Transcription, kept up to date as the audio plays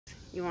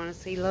You want to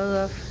see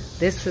love?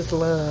 This is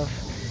love.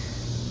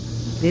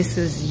 This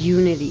is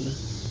unity.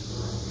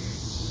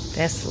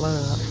 That's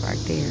love right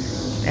there.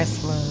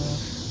 That's love.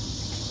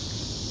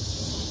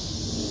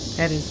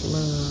 That is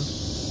love.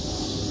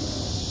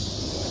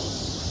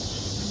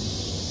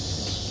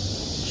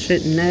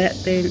 Should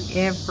nothing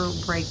ever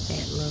break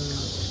that love.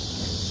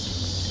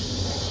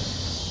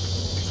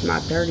 It's my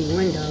dirty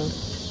window.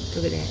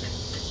 Look at that.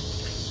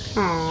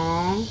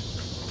 Aww.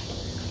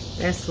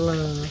 That's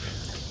love.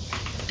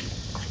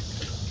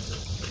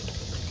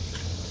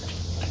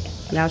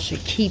 Y'all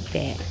should keep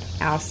that.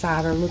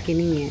 Outsider looking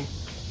in.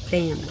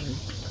 Family.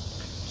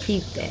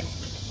 Keep that.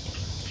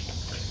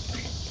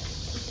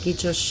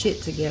 Get your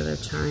shit together,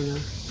 China.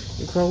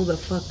 Grow the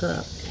fuck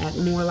up. Act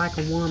more like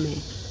a woman.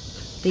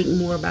 Think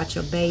more about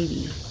your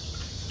baby.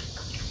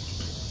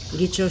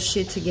 Get your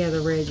shit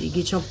together, Reggie.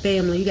 Get your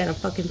family. You got a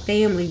fucking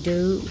family,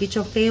 dude. Get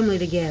your family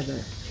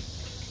together.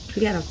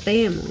 You got a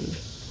family.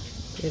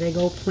 There they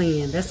go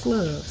playing. That's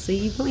love. See,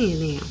 you playing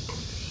now.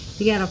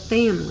 You got a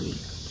family.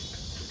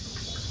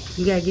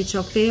 You got to get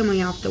your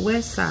family off the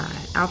west side,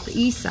 off the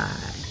east side.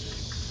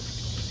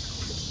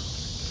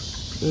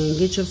 And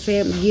get your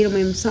family, get them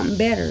in something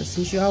better.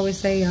 Since you always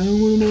say, I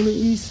don't want them on the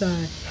east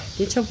side.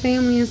 Get your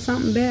family in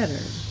something better.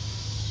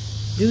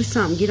 Do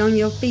something. Get on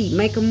your feet.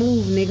 Make a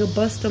move, nigga.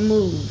 Bust a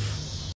move.